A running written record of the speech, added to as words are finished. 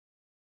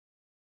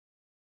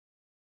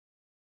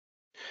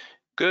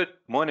Good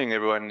morning,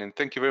 everyone, and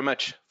thank you very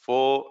much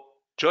for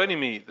joining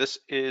me. This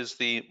is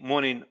the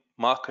morning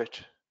market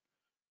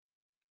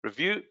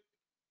review.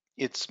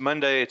 It's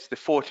Monday, it's the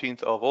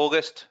 14th of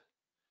August.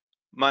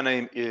 My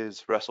name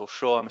is Russell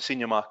Shaw. I'm a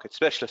senior market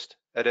specialist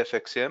at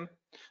FXCM. I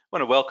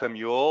want to welcome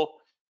you all.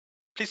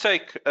 Please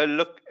take a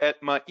look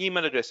at my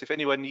email address. If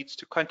anyone needs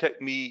to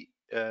contact me,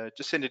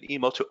 just send an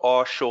email to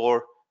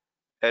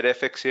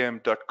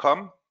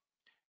rshaw@fxcm.com.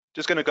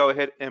 Just going to go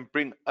ahead and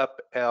bring up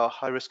our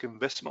high risk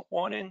investment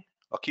warning.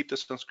 I'll keep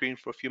this on screen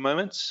for a few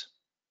moments.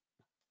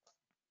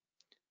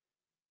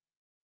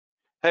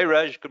 Hey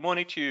Raj, good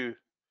morning to you.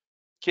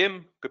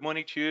 Kim, good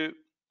morning to you.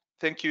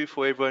 Thank you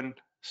for everyone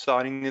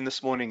signing in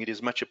this morning. It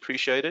is much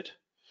appreciated.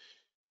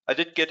 I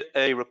did get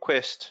a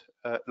request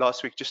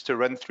last week just to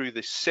run through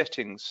the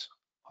settings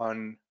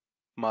on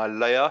my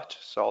layout,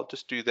 so I'll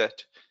just do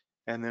that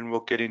and then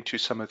we'll get into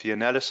some of the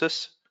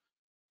analysis.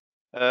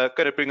 Got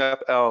to bring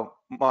up our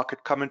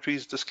market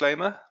commentaries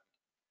disclaimer.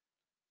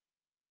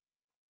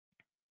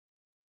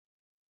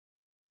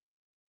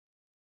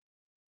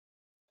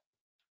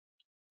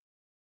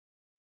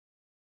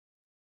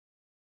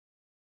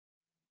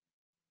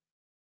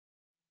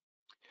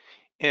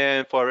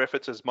 And for our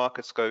references,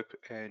 Market Scope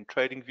and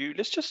Trading View,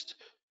 let's just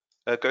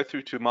go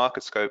through to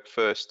Market Scope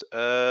first.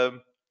 All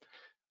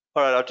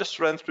right, I'll just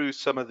run through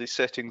some of the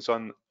settings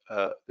on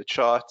the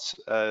charts.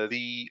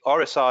 The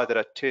RSI that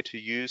I tend to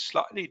use,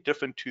 slightly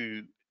different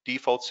to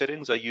default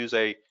settings. I use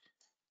a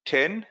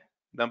 10,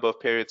 number of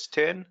periods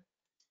 10,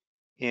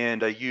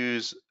 and I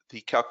use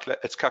the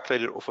it's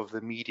calculated off of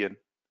the median,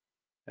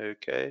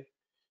 okay,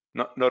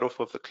 not off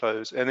of the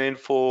close. And then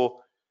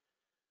for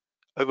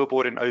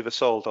overbought and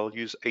oversold, I'll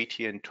use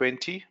 80 and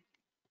 20.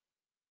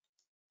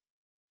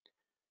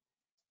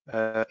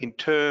 In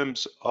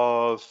terms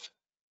of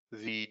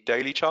the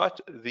daily chart,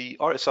 the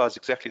RSI is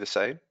exactly the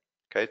same.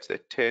 Okay, it's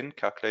that 10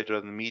 calculated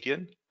on the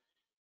median.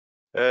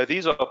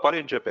 These are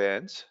Bollinger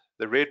Bands.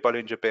 The red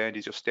Bollinger Band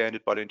is your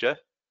standard Bollinger,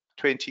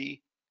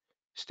 20,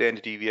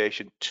 standard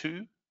deviation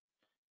 2,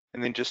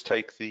 and then just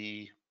take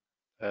the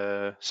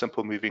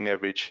simple moving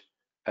average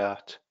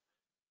out.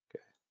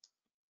 Okay.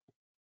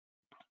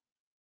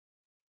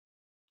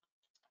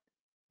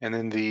 And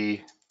then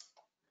the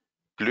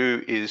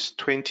blue is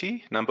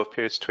 20, number of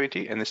periods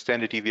 20, and the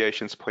standard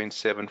deviation is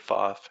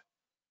 0.75.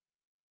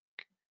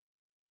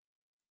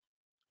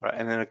 Right,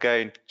 and then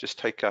again, just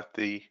take out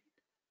the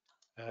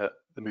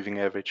moving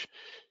average.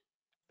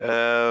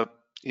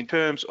 In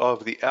terms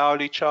of the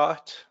hourly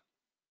chart,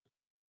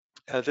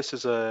 this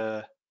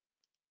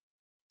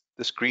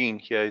green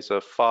here is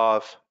a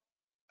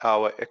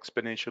 5-hour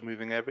exponential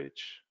moving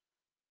average.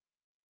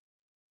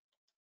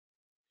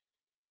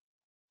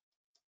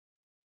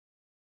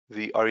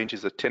 The orange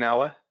is a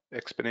 10-hour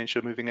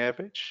exponential moving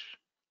average.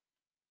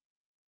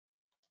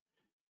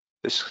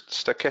 The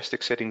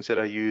stochastic settings that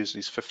I use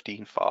is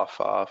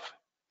 15.55. Okay.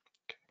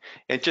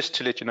 And just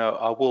to let you know,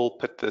 I will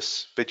put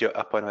this video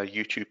up on our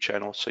YouTube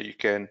channel so you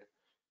can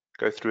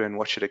go through and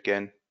watch it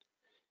again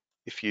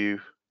if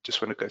you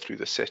just want to go through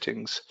the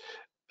settings.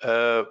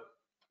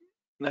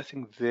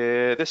 Nothing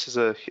there. This is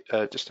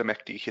just a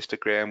MACD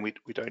histogram.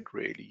 We don't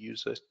really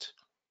use it.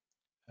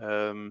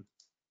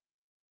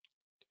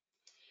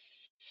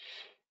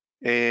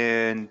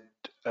 And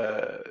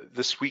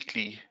this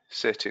weekly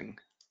setting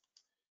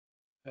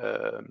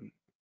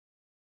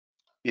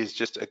is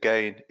just,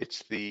 again,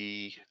 it's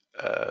the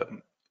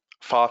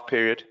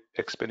 5-period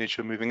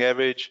exponential moving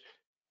average.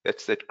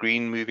 That's that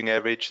green moving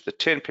average. The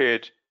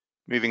 10-period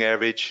moving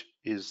average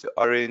is the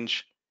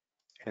orange,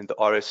 and the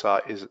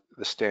RSI is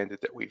the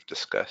standard that we've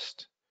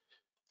discussed.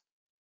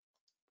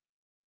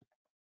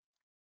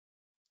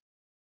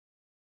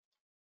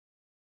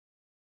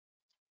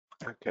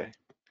 Okay,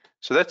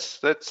 so that's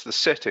the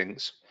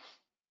settings.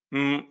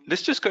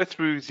 Let's just go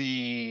through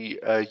the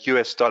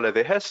US dollar.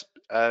 There has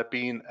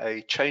been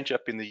a change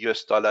up in the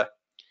US dollar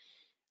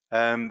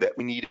that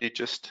we need to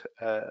just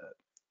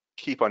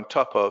keep on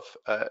top of.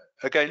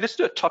 Again, let's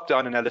do a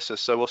top-down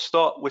analysis. So we'll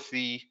start with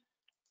the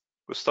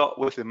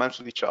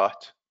monthly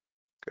chart.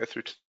 Go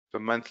through to the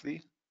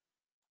monthly.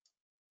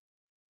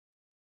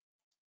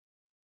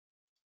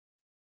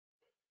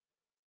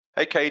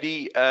 Hey,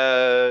 Katie.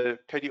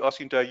 Katie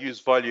asking, do I use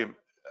volume?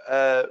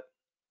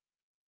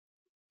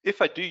 If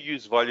I do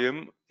use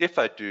volume,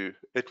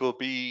 it will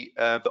be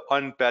the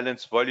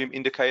on-balance volume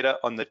indicator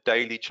on the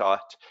daily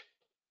chart.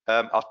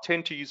 I'll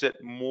tend to use it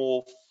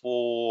more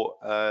for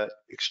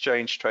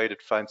exchange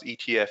traded funds,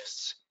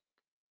 ETFs.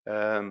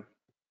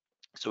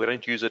 So we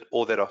don't use it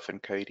all that often,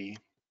 Katie.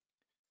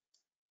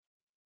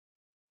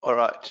 All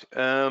right,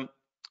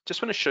 just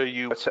want to show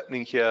you what's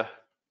happening here.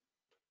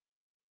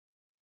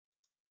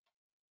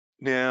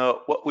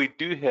 Now, what we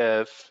do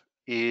have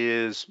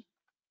is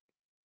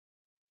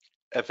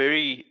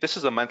this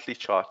is a monthly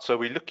chart. So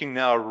we're looking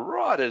now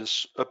right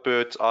as a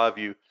bird's eye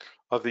view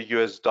of the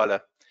US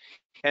dollar.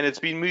 And it's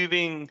been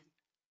moving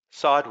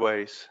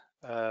sideways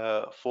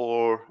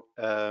for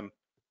a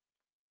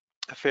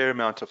fair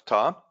amount of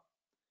time.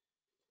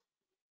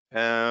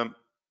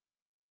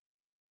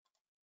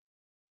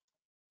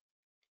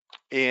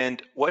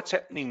 And what's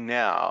happening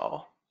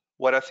now,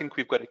 what I think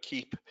we've got to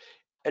keep,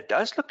 it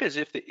does look as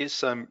if there is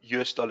some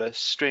US dollar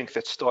strength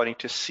that's starting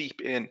to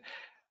seep in.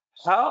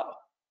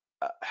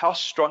 How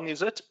strong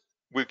is it?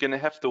 We're going to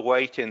have to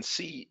wait and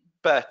see,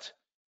 but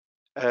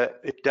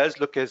it does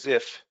look as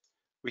if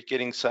we're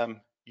getting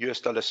some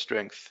US dollar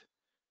strength.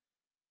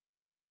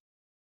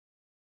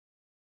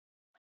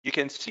 You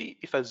can see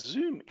if I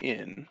zoom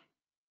in,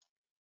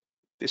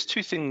 there's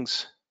two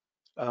things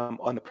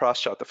on the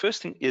price chart. The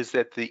first thing is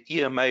that the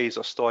EMAs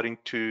are starting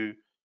to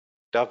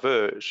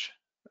diverge.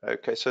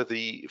 Okay, so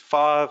the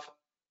five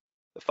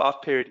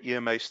period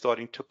EMA is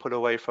starting to pull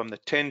away from the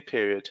 10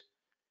 period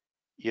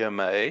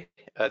EMA.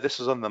 This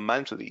is on the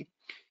monthly.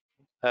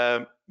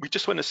 We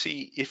just want to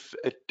see if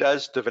it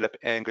does develop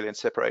angle and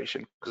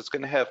separation, because it's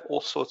going to have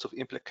all sorts of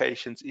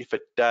implications if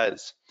it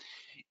does.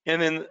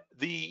 And then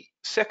the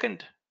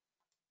second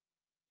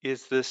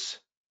is this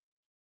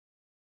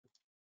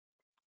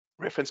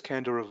reference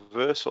candle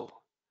reversal.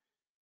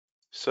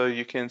 So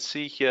you can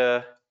see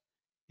here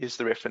is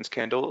the reference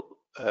candle.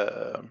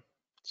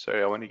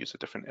 Sorry, I want to use a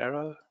different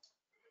arrow.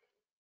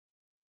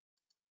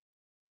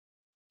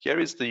 Here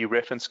is the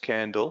reference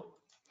candle,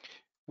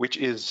 which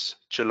is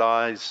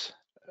July's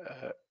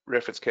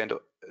reference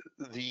candle.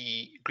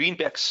 The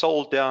greenback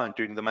sold down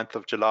during the month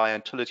of July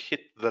until it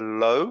hit the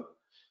low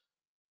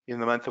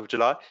in the month of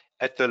July.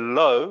 At the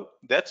low,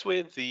 that's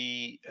where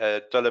the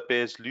dollar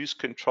bears lose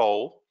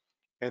control,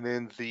 and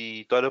then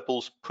the dollar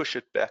bulls push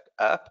it back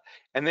up,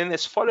 and then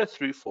there's follow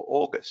through for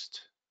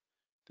August.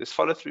 There's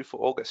follow through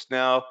for August.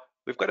 Now,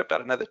 we've got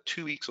about another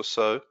 2 weeks or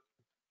so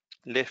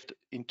left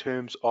in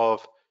terms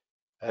of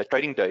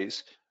trading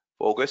days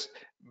for August,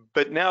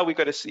 but now we've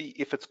got to see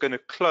if it's going to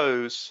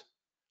close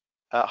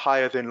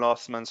higher than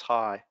last month's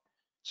high.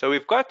 So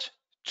we've got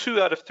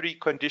 2 out of 3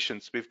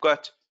 conditions. We've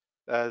got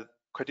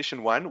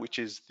condition 1, which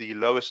is the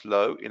lowest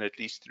low in at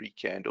least 3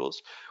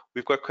 candles.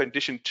 We've got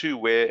condition 2,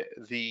 where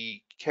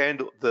the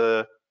candle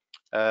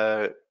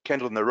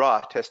on the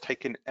right has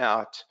taken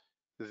out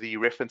the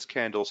reference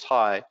candle's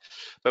high,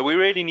 but we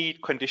really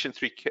need condition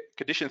 3.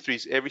 Condition 3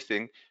 is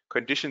everything.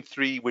 Condition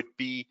 3 would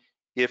be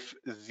if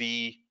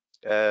the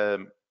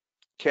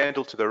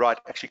candle to the right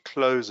actually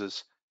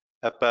closes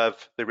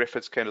above the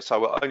reference candle. So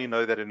we'll only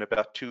know that in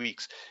about 2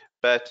 weeks,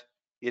 but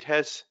it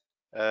has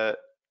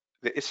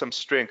there is some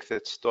strength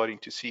that's starting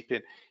to seep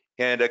in.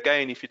 And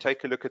again, if you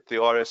take a look at the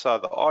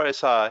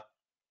RSI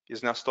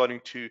is now starting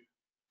to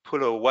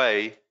pull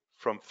away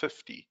from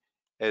 50,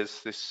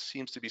 as there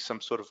seems to be some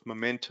sort of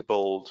momentum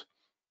build.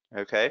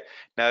 Okay,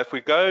 now if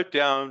we go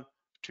down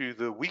to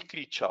the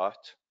weekly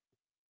chart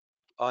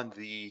on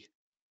the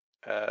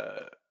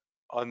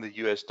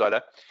US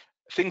dollar,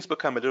 things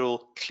become a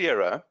little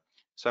clearer.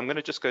 So I'm going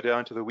to just go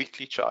down to the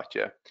weekly chart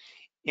here,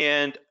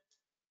 and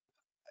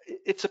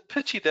it's a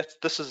pity that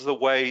this is the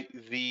way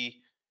the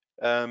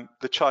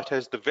chart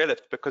has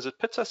developed, because it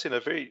puts us in a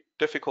very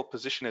difficult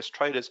position as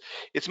traders.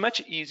 It's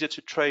much easier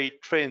to trade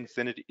trends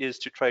than it is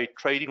to trade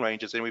trading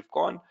ranges, and we've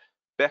gone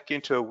back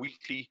into a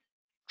weekly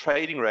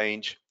trading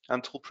range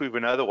until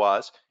proven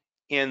otherwise.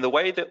 And the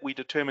way that we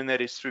determine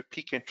that is through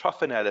peak and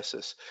trough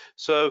analysis.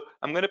 So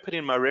I'm going to put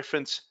in my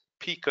reference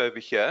peak over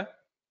here,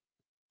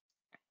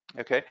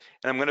 okay,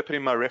 and I'm going to put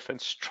in my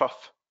reference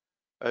trough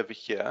over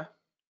here.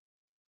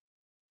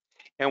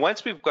 And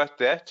once we've got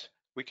that,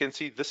 we can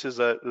see this is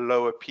a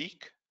lower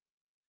peak,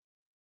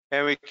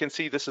 and we can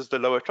see this is the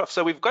lower trough.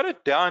 So we've got a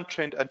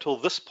downtrend until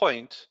this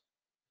point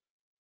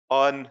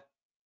on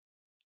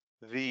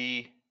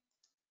the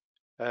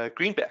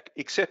greenback,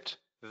 except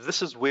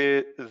this is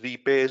where the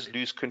bears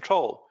lose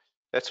control.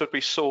 That's what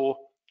we saw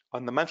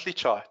on the monthly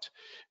chart.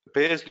 The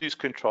bears lose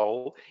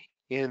control,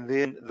 and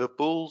then the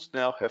bulls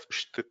now have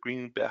pushed the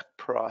greenback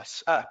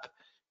price up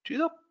to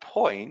the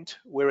point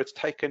where it's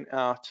taken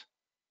out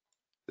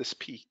this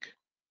peak.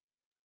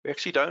 We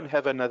actually don't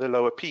have another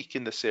lower peak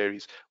in the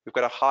series. We've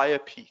got a higher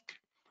peak.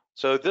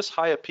 So this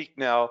higher peak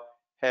now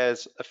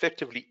has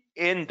effectively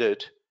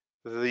ended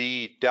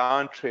the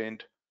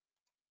downtrend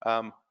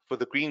for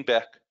the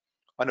greenback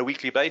on a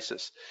weekly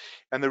basis.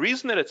 And the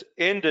reason that it's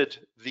ended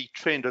the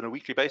trend on a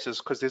weekly basis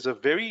is because there's a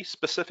very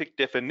specific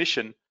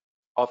definition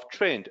of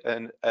trend.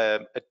 And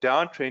a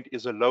downtrend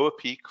is a lower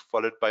peak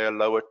followed by a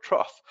lower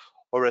trough,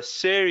 or a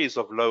series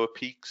of lower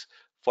peaks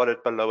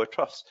followed by lower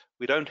troughs.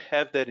 We don't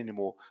have that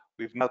anymore.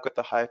 We've now got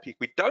the higher peak.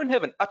 We don't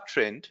have an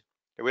uptrend,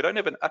 and we don't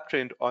have an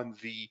uptrend on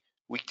the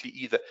weekly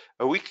either.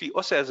 A weekly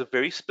also has a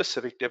very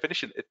specific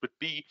definition. It would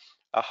be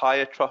a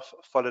higher trough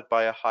followed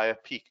by a higher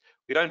peak.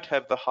 We don't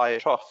have the higher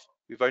trough.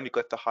 We've only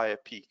got the higher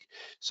peak.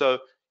 So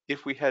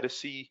if we had to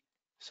see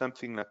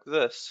something like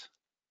this,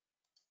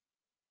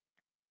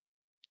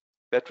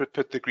 that would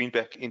put the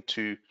greenback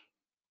into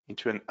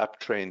an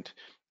uptrend,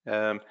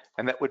 and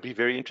that would be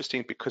very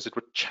interesting, because it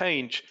would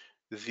change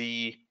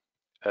the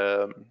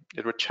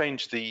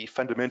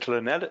fundamental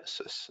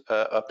analysis.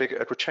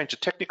 It would change the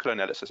technical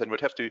analysis, and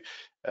we'd have to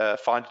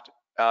find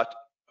out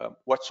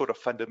what sort of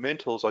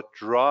fundamentals are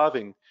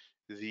driving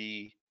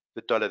the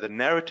dollar. The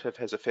narrative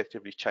has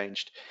effectively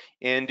changed.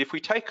 And if we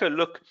take a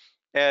look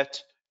at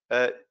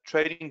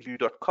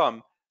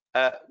tradingview.com,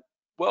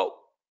 well,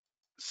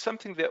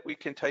 something that we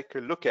can take a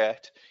look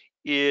at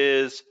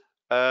is,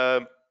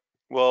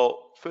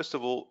 well, first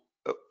of all,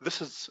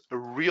 this is a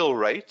real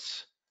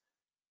rates.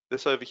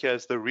 This over here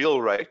is the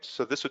real rate.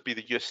 So this would be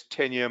the US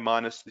 10-year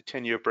minus the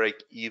 10-year break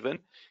even.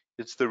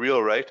 It's the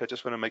real rate. I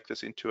just want to make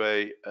this into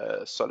a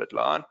solid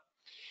line.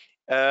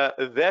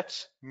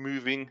 That's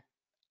moving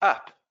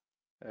up,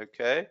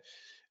 okay?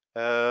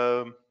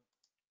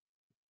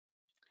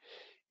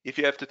 If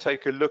you have to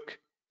take a look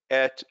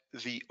at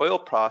the oil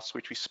price,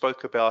 which we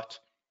spoke about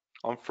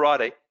on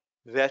Friday,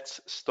 that's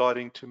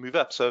starting to move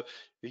up. So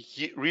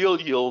the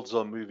real yields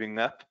are moving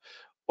up.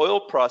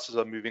 Oil prices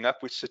are moving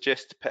up, which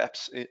suggests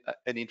perhaps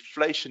an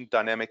inflation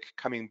dynamic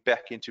coming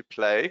back into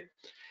play.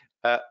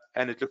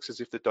 And it looks as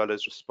if the dollar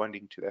is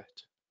responding to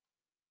that.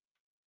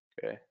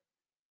 Okay,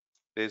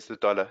 there's the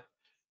dollar.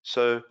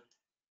 So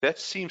that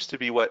seems to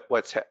be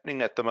what's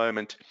happening at the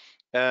moment.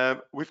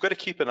 We've got to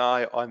keep an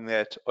eye on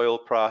that oil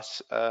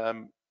price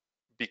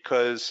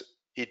because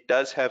it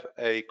does have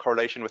a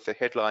correlation with the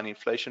headline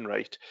inflation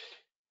rate.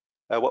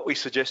 What we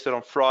suggested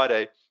on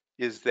Friday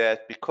is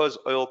that because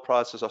oil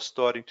prices are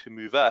starting to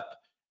move up,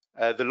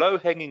 the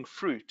low-hanging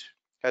fruit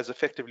has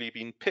effectively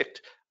been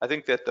picked. I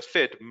think that the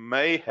Fed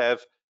may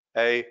have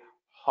a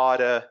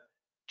harder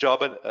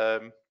job,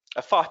 a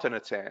fight on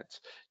its hands,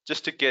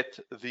 just to get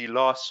the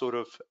last sort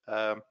of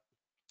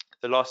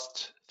the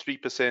last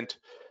 3%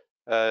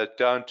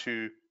 down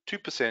to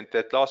 2%.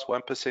 That last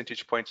 1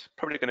 percentage point is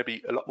probably going to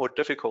be a lot more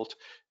difficult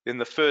than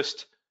the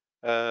first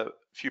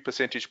few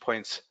percentage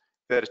points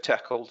that are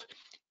tackled.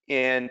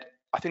 And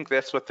I think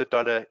that's what the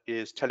dollar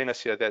is telling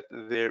us here, that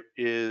there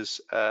is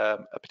a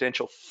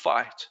potential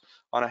fight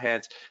on our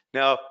hands.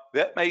 Now,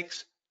 that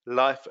makes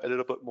life a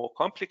little bit more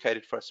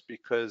complicated for us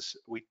because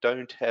we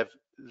don't have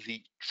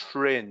the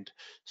trend,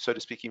 so to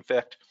speak. In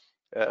fact,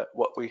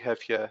 what we have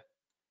here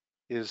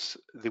is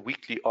the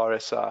weekly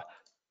RSI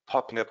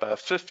popping above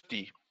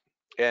 50.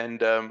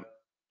 And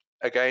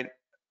again,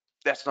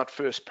 that's not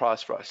first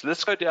price for us.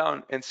 Let's go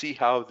down and see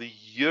how the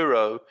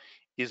euro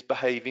is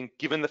behaving,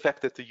 given the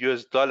fact that the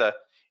US dollar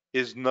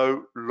is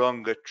no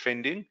longer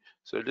trending.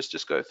 So let's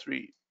just go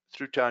through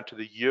down to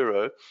the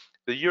euro.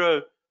 The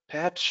euro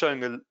perhaps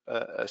showing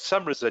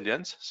some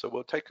resilience. So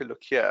we'll take a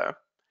look here.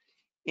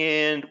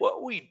 And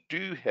what we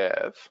do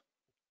have,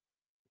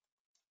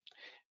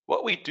 I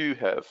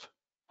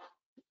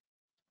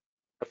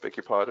beg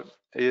your pardon,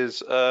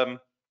 is an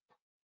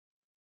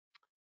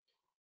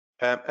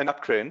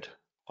uptrend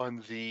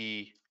on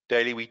the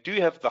daily. We do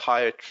have the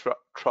higher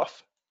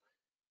trough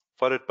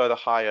followed by the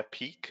higher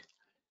peak.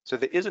 So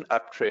there is an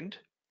uptrend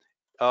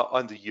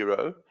on the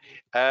euro.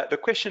 The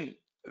question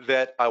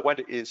that I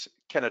wonder is,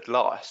 can it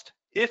last?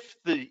 If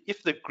the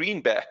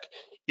greenback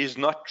is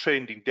not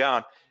trending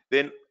down,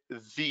 then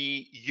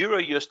the euro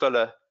US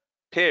dollar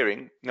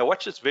pairing, now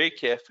watch this very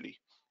carefully.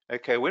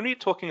 Okay, when we're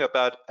talking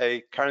about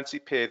a currency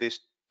pair, there's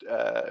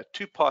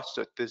two parts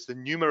to it. There's the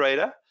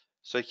numerator,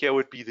 so here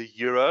would be the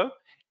euro,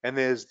 and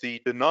there's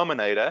the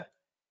denominator,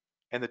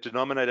 and the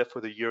denominator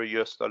for the euro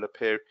US dollar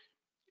pair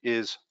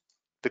is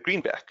the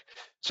greenback.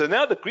 So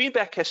now the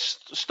greenback has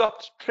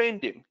stopped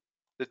trending.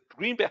 The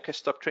greenback has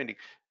stopped trending.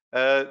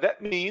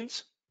 That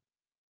means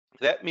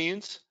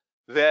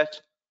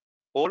that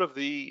all of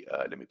the,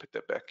 let me put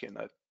that back in.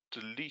 I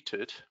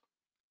deleted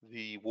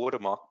the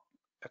watermark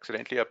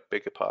accidentally. I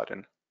beg your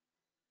pardon.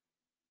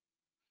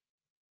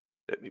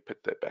 Let me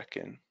put that back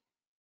in.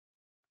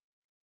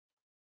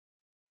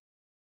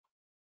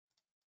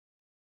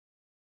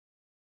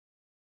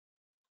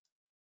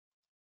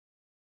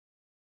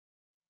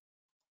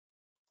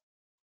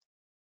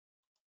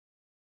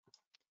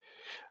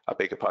 I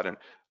beg your pardon.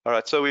 All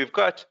right, so we've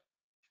got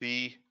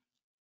the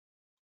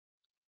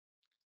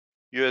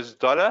US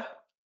dollar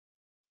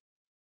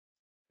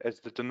as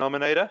the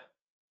denominator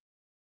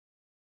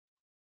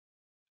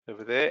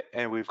over there,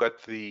 and we've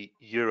got the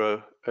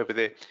euro over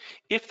there.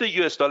 If the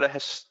US dollar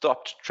has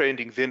stopped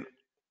trending, then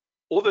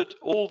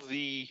all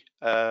the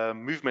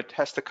movement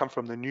has to come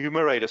from the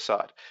numerator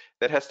side.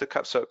 That has to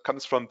come, so it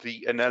comes from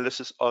the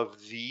analysis of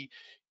the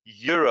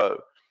euro,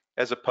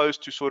 as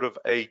opposed to sort of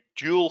a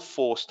dual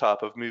force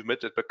type of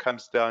movement. It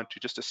becomes down to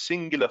just a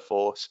singular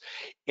force.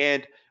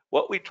 And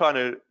what we're trying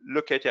to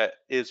look at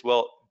is,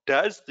 well,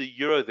 does the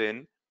euro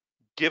then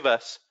give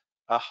us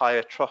a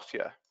higher trough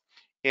here?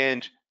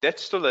 And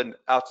that's still an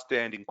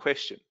outstanding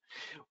question.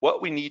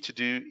 What we need to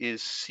do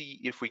is see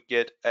if we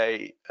get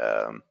a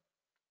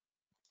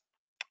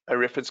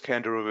reference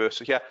candle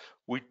reversal here.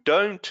 We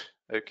don't,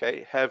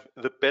 okay, have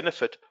the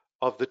benefit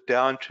of the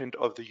downtrend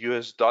of the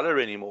US dollar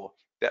anymore.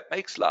 That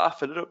makes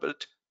life a little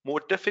bit more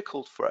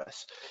difficult for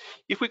us.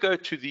 If we go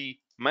to the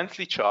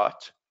monthly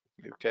chart,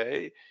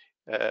 okay,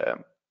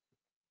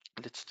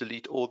 let's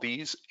delete all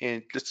these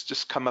and let's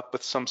just come up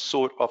with some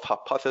sort of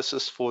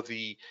hypothesis for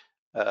the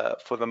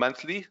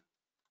monthly.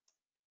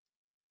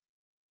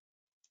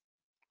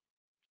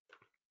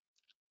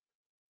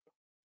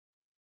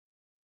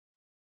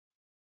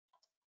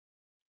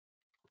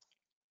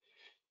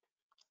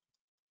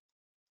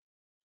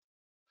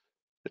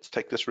 Let's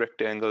take this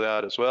rectangle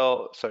out as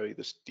well. So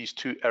these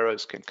two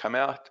arrows can come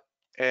out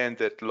and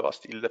that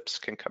last ellipse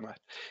can come out.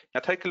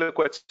 Now take a look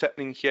what's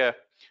happening here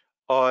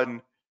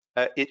on,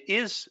 it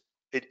is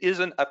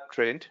an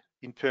uptrend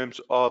in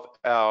terms of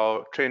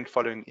our trend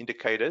following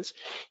indicators.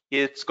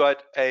 It's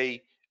got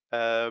a,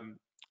 the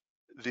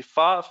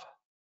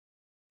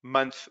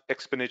 5-month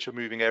exponential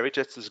moving average,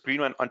 that's this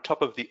green one, on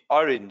top of the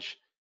orange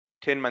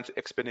 10-month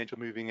exponential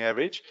moving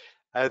average.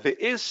 There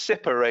is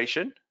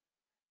separation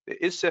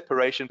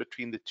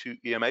between the two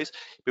EMAs,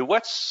 but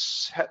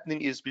what's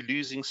happening is we're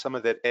losing some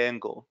of that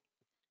angle.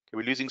 Okay,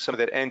 we're losing some of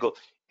that angle,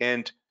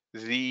 and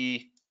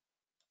the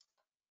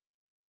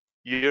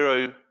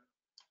Euro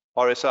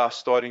RSI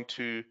starting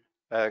to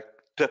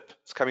dip.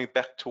 It's coming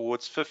back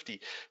towards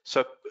 50.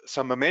 So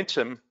some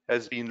momentum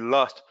has been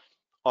lost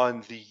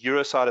on the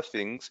Euro side of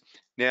things.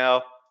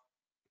 Now,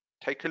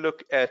 take a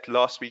look at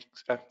last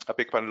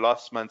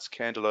month's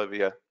candle over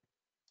here.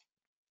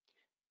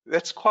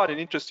 That's quite an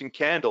interesting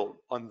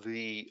candle on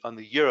the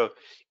euro,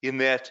 in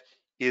that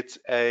it's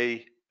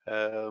an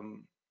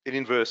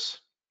inverse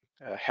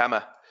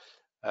hammer.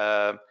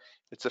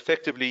 It's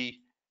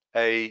effectively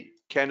a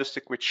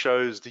candlestick which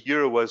shows the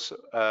euro was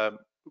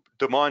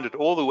demanded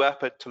all the way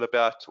up until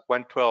about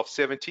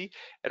 112.70.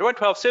 At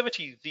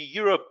 112.70, the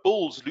euro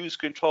bulls lose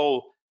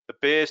control, the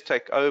bears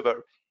take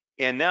over,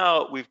 and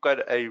now we've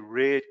got a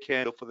red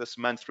candle for this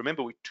month.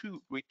 Remember, we're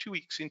two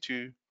weeks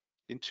into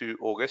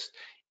August,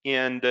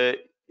 and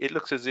it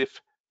looks as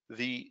if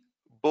the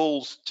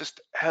bulls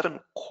just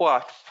haven't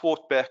quite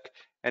fought back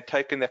and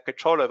taken that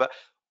control over.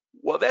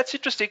 Well, that's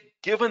interesting,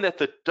 given that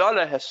the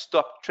dollar has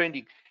stopped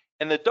trending,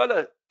 and the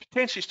dollar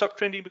potentially stopped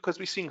trending because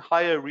we're seeing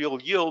higher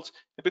real yields,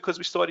 and because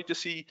we're starting to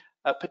see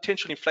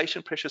potential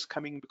inflation pressures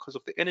coming because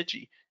of the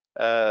energy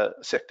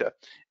sector,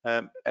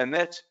 and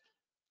that's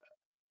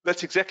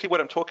exactly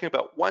what I'm talking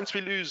about. Once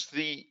we lose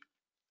the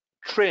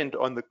trend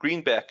on the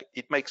greenback,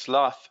 it makes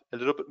life a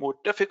little bit more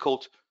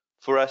difficult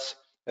for us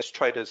as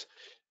traders.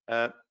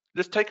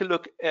 Let's take a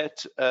look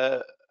at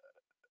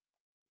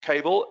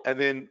cable, and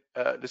then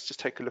let's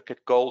just take a look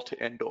at gold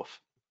to end off.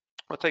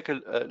 I'll take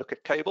a look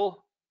at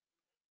cable.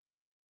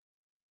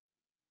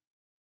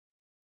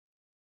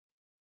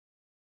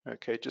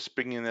 Okay, just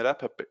bringing that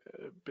up,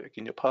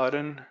 begging your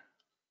pardon.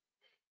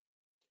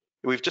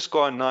 We've just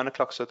gone 9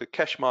 o'clock, so the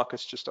cash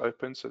market's just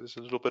open, so there's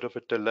a little bit of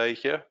a delay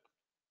here.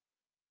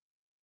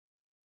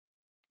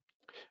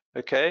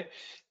 Okay.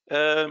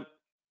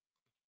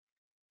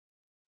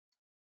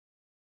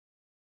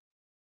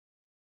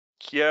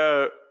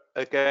 Here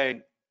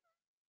again,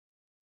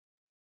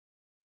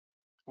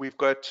 we've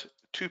got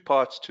two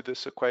parts to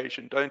this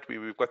equation, don't we?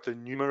 We've got the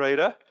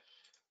numerator,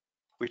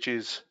 which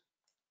is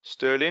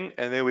sterling,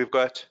 and then we've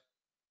got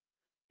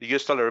the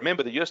US dollar.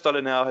 Remember, the US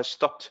dollar now has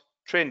stopped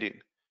trending,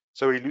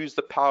 so we lose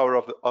the power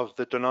of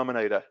the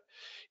denominator.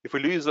 If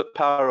we lose the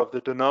power of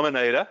the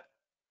denominator,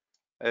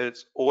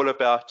 it's all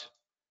about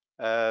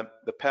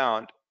the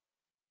pound.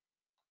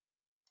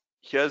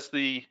 Here's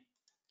the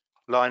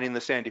line in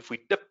the sand. If we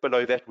dip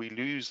below that, we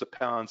lose the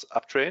pound's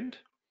uptrend.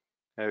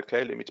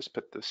 Okay, let me just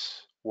put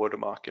this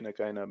watermark in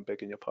again. I'm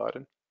begging your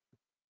pardon.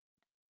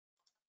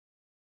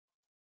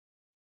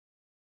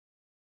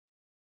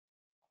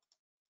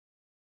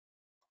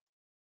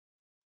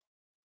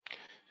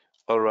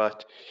 All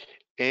right,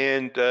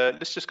 and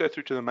let's just go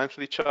through to the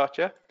monthly chart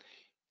here.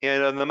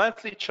 And on the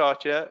monthly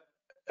chart here,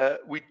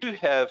 we do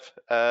have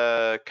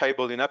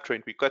cable in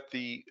uptrend. We've got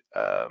the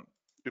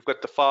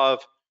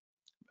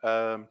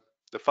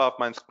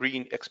 5-month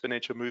green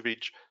exponential moving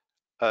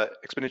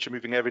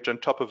average on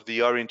top of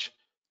the orange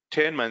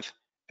 10-month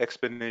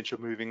exponential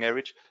moving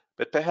average,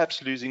 but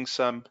perhaps losing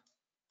some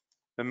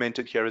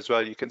momentum here as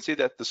well. You can see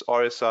that this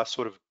RSI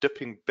sort of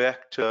dipping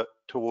back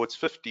towards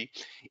 50,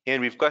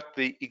 and we've got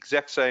the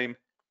exact same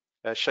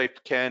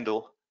shaped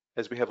candle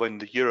as we have on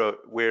the euro,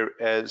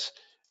 whereas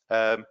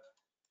the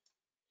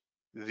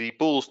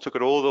bulls took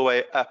it all the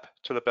way up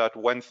till about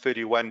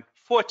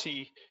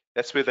 131.40.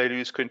 That's where they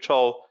lose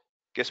control.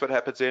 Guess what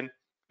happens then?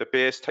 The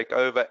bears take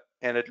over,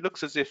 and it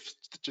looks as if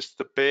just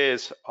the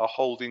bears are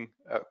holding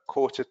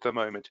court at the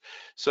moment.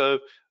 So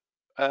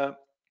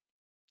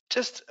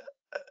it's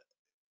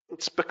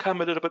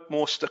become a little bit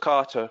more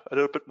staccato, a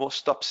little bit more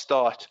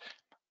stop-start.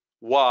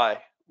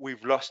 Why?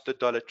 We've lost the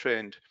dollar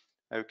trend.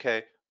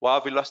 Okay, why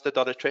have we lost the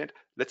dollar trend?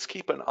 Let's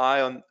keep an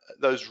eye on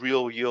those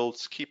real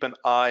yields, keep an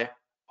eye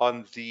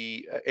on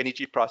the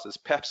energy prices.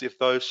 Perhaps if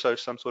those show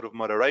some sort of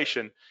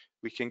moderation,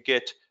 we can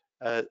get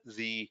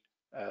the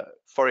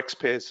Forex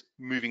pairs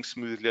moving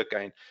smoothly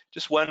again.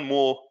 Just one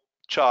more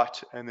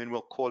chart and then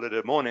we'll call it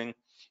a morning,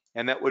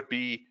 and that would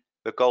be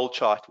the gold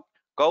chart.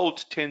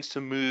 Gold tends to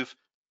move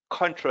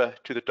contra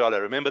to the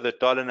dollar. Remember, the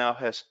dollar now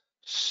has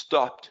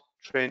stopped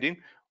trending.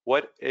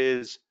 What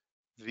is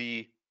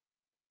the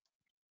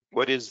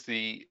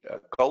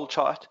gold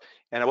chart?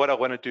 And what I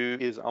want to do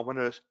is I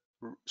want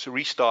to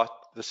restart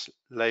this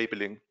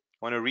labeling.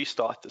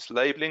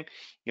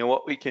 You know,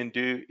 what we can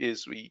do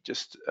is we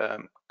just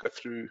go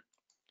through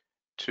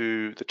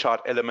to the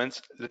chart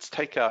elements. Let's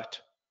take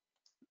out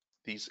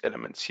these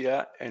elements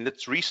here, and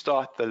let's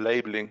restart the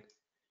labeling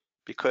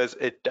because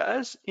it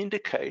does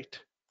indicate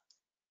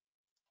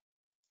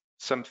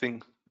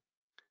something.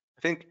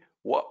 I think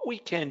what we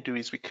can do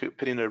is we could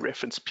put in a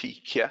reference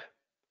peak here.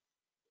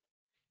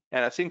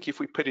 And I think if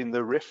we put in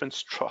the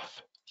reference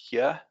trough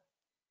here,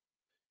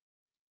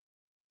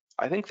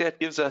 I think that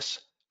gives us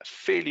a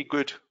fairly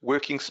good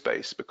working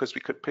space because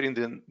we could put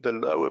in the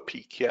lower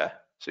peak here.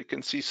 So you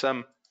can see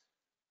some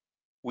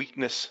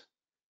weakness.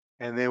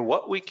 And then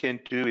what we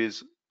can do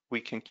is we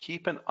can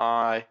keep an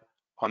eye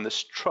on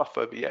this trough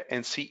over here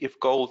and see if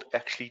gold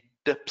actually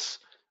dips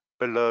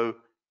below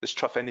this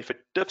trough. And if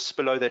it dips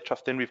below that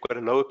trough, then we've got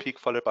a lower peak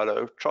followed by a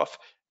lower trough.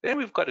 Then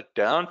we've got a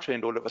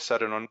downtrend all of a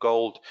sudden on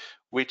gold,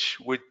 which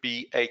would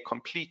be a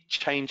complete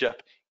change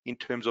up in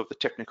terms of the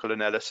technical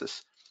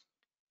analysis.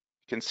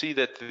 You can see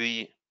that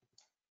the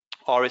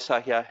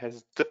RSI here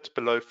has dipped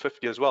below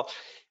 50 as well.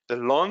 The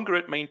longer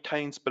it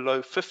maintains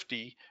below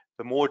 50,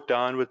 the more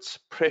downwards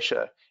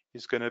pressure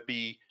is going to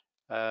be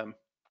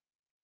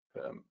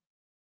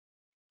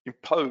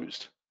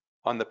imposed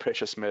on the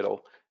precious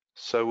metal.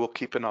 So we'll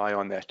keep an eye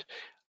on that.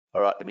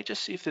 All right, let me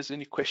just see if there's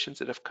any questions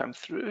that have come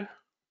through.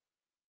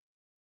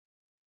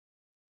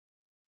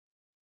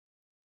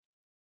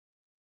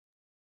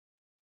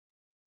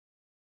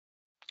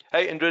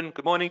 Hey, Indran,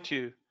 good morning to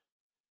you.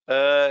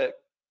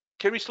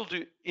 Can we still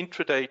do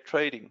intraday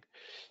trading?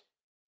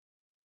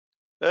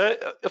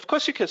 Of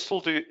course you can still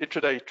do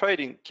intraday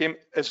trading, Kim,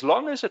 as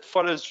long as it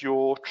follows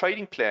your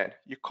trading plan.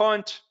 You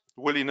can't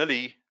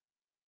willy-nilly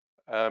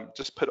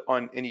just put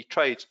on any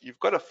trades. You've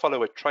got to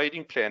follow a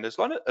trading plan. As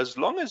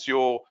long as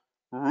your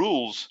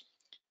rules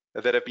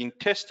that have been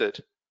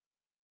tested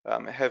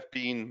have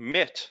been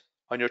met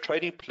on your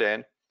trading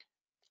plan,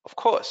 of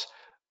course.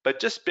 But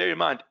just bear in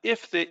mind,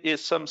 if there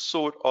is some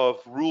sort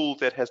of rule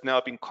that has now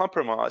been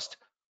compromised,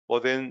 well,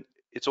 then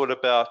it's all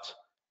about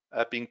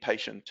being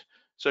patient.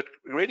 So it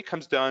really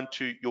comes down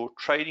to your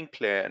trading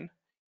plan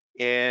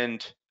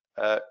and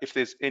if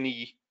there's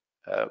any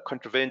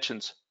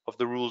contraventions of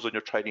the rules on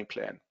your trading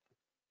plan.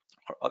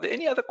 Are there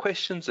any other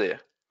questions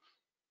there?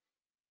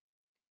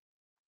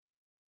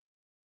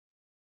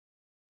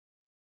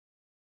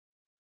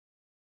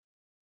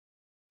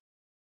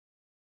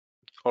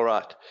 All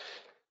right.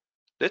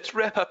 Let's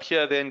wrap up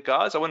here then,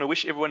 guys. I want to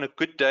wish everyone a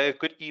good day, a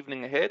good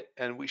evening ahead,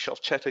 and we shall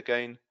chat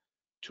again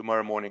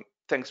tomorrow morning.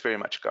 Thanks very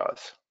much,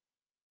 guys.